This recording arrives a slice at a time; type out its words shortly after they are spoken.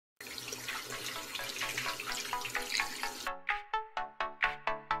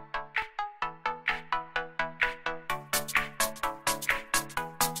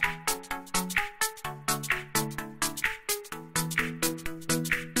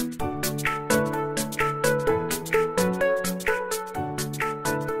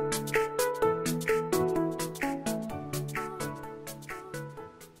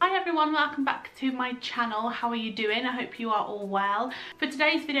everyone, welcome back to my channel. How are you doing? I hope you are all well. For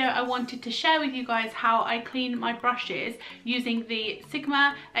today's video I wanted to share with you guys how I clean my brushes using the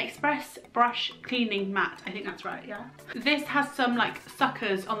Sigma Express brush cleaning mat. I think that's right, yeah. This has some like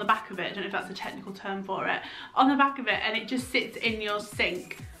suckers on the back of it, I don't know if that's a technical term for it, on the back of it, and it just sits in your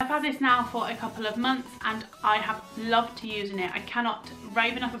sink. I've had this now for a couple of months and I have loved using it. I cannot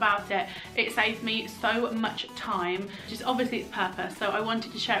rave enough about it. It saves me so much time, just obviously its purpose, so I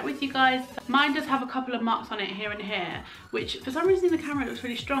wanted to share it with you guys. Mine does have a couple of marks on it here and here, which for some reason in the camera it looks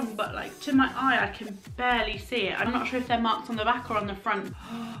really strong, but like to my eye I can barely see it. I'm not sure if they're marks on the back or on the front.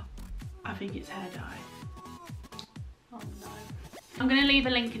 I think it's hair dye. Oh no. I'm going to leave a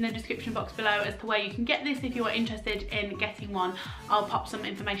link in the description box below as to where you can get this if you are interested in getting one. I'll pop some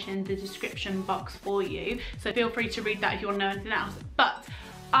information in the description box for you, so feel free to read that if you want to know anything else. But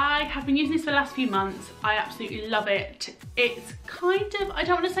I have been using this for the last few months. I absolutely love it. It's kind of, I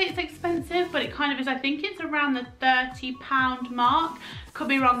don't want to say it's expensive, but it kind of is. I think it's around the £30 mark. Could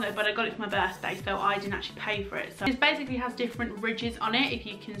be wrong though, but I got it for my birthday, so I didn't actually pay for it. So this basically has different ridges on it, if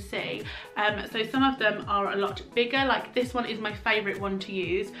you can see. So some of them are a lot bigger, like this one is my favourite one to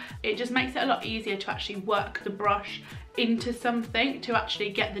use. It just makes it a lot easier to actually work the brush into something, to actually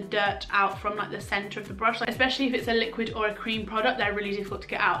get the dirt out from like the centre of the brush, like, especially if it's a liquid or a cream product, they're really difficult to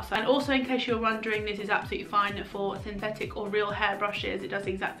get out. So, and also in case you're wondering, this is absolutely fine for synthetic or real hair brushes. It does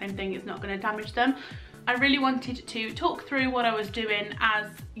the exact same thing, it's not going to damage them. I really wanted to talk through what I was doing as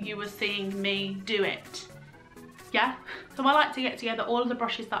you were seeing me do it. Yeah, so I like to get together all of the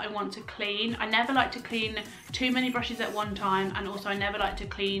brushes that I want to clean. I never like to clean too many brushes at one time, and also I never like to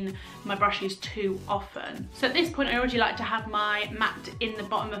clean my brushes too often. So at this point I already like to have my mat in the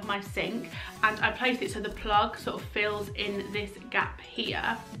bottom of my sink, and I place it so the plug sort of fills in this gap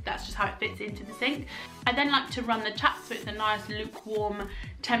here. That's just how it fits into the sink. I then like to run the tap so it's a nice lukewarm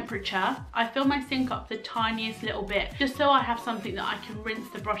temperature. I fill my sink up the tiniest little bit, just so I have something that I can rinse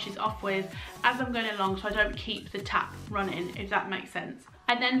the brushes off with as I'm going along, so I don't keep the tap running, if that makes sense.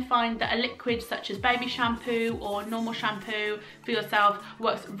 I then find that a liquid such as baby shampoo or normal shampoo for yourself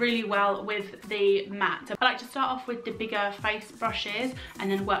works really well with the mat. So I like to start off with the bigger face brushes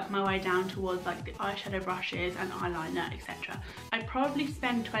and then work my way down towards like the eyeshadow brushes and eyeliner, etc. I probably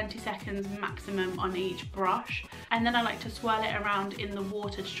spend 20 seconds maximum on each brush, and then I like to swirl it around in the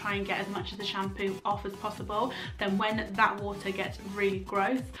water to try and get as much of the shampoo off as possible. Then when that water gets really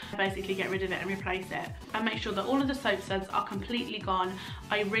gross, I basically get rid of it and replace it. I make sure that all of the soap suds are completely gone.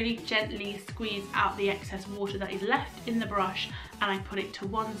 I really gently squeeze out the excess water that is left in the brush, and I put it to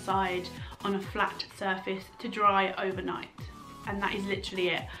one side on a flat surface to dry overnight. And that is literally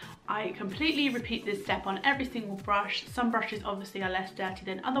it. I completely repeat this step on every single brush. Some brushes obviously are less dirty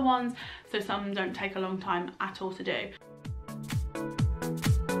than other ones, so some don't take a long time at all to do.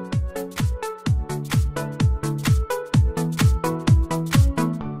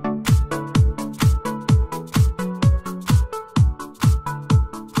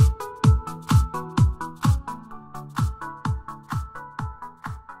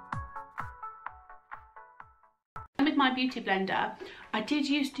 With my beauty blender, I did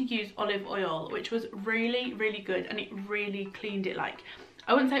used to use olive oil, which was really good, and it really cleaned it. Like,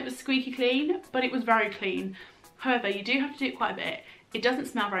 I wouldn't say it was squeaky clean, but it was very clean. However, you do have to do it quite a bit. It doesn't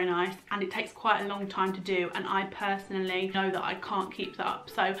smell very nice and it takes quite a long time to do, and I personally know that I can't keep that up.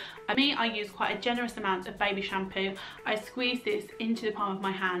 So for me, I use quite a generous amount of baby shampoo. I squeeze this into the palm of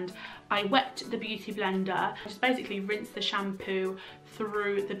my hand. I wet the beauty blender, just basically rinse the shampoo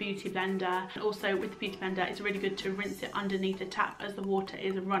through the beauty blender. And also with the beauty blender, it's really good to rinse it underneath the tap as the water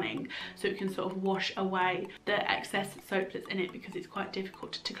is running, so it can sort of wash away the excess soap that's in it, because it's quite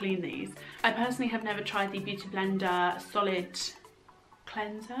difficult to clean these. I personally have never tried the beauty blender solid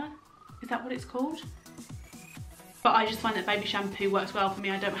cleanser, is that what it's called? But I just find that baby shampoo works well for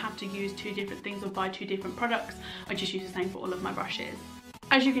me. I don't have to use two different things or buy two different products. I just use the same for all of my brushes.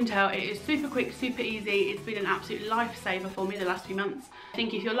 As you can tell, it is super quick, super easy. It's been an absolute lifesaver for me the last few months. I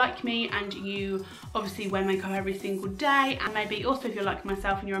think if you're like me and you obviously wear makeup every single day, and maybe also if you're like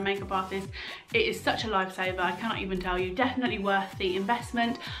myself and you're a makeup artist, it is such a lifesaver. I cannot even tell you. Definitely worth the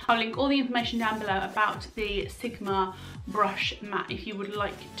investment. I'll link all the information down below about the Sigma brush mat if you would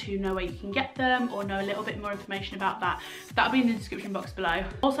like to know where you can get them or know a little bit more information about that. That'll be in the description box below.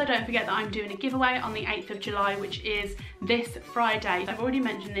 Also, don't forget that I'm doing a giveaway on the 8th of July, which is this Friday. I've already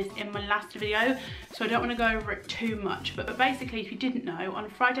mentioned this in my last video, so I don't want to go over it too much, but basically, if you didn't know, know, on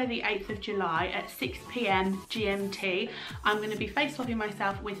Friday the 8th of July at 6 p.m. GMT, I'm going to be face swapping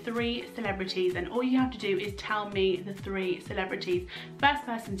myself with 3 celebrities, and all you have to do is tell me the 3 celebrities. First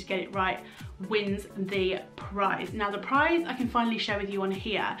person to get it right wins the prize. Now the prize I can finally share with you on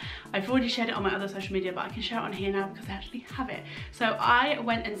here. I've already shared it on my other social media, but I can share it on here now because I actually have it. So I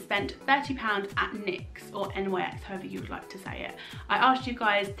went and spent £30 at NYX, or NYX, however you would like to say it. I asked you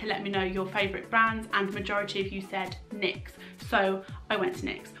guys to let me know your favourite brands, and the majority of you said NYX, so I went to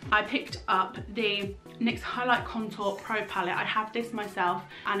NYX. I picked up the NYX Highlight Contour Pro Palette. I have this myself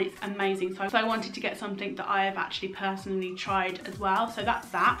and it's amazing, so I wanted to get something that I have actually personally tried as well, so that's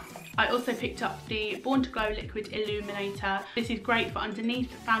that. I also picked up the Born to Glow Liquid Illuminator. This is great for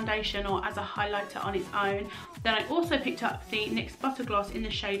underneath foundation or as a highlighter on its own. Then I also picked up the NYX Butter Gloss in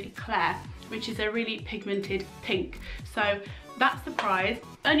the shade Eclair, which is a really pigmented pink. So that's the prize.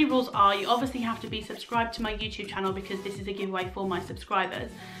 Only rules are you obviously have to be subscribed to my YouTube channel because this is a giveaway for my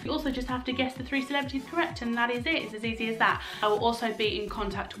subscribers. You also just have to guess the 3 celebrities correct, and that is it. It's as easy as that. I will also be in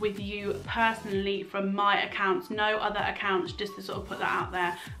contact with you personally from my accounts, no other accounts, just to sort of put that out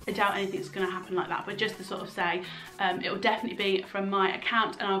there. I doubt anything's going to happen like that, but just to sort of say it will definitely be from my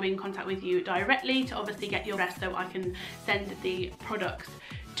account, and I'll be in contact with you directly to obviously get your address so I can send the products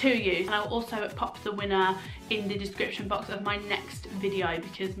to you. And I'll also pop the winner in the description box of my next video,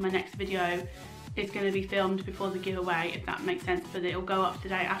 because my next video is going to be filmed before the giveaway, if that makes sense, but it'll go up the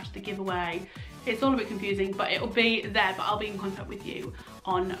day after the giveaway. It's all a bit confusing, but it'll be there, but I'll be in contact with you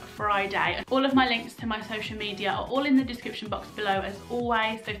on Friday. All of my links to my social media are all in the description box below as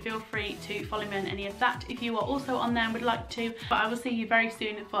always, so feel free to follow me on any of that if you are also on there and would like to. But I will see you very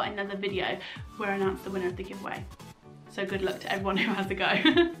soon for another video where I announce the winner of the giveaway. So good luck to everyone who has a go.